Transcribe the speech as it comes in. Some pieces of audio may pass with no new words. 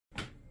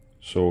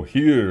So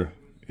here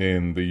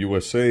in the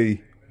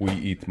USA, we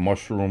eat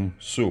mushroom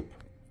soup.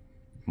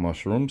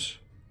 Mushrooms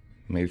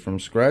made from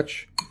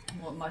scratch.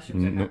 What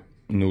mushrooms are not?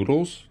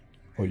 Noodles.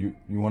 Oh, you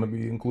want to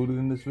be included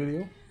in this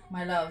video?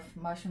 My love,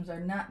 mushrooms are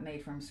not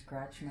made from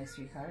scratch, my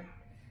sweetheart.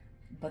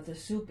 But the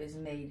soup is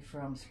made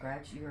from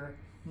scratch. Your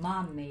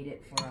mom made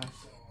it for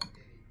us.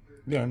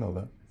 Yeah, I know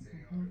that.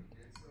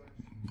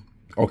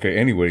 Okay,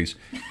 anyways,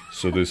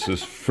 so this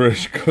is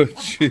fresh cut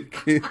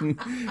chicken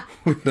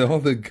with all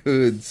the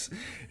goods.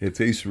 It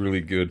tastes really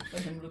good,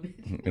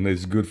 and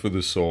it's good for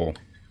the soul.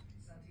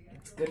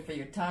 It's good for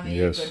your tummy,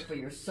 Yes. good for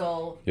your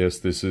soul. Yes,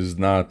 this is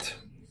not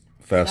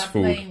fast Stop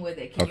food. playing with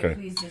it. Can Okay. you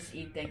please just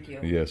eat? Thank you.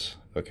 Yes,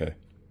 okay.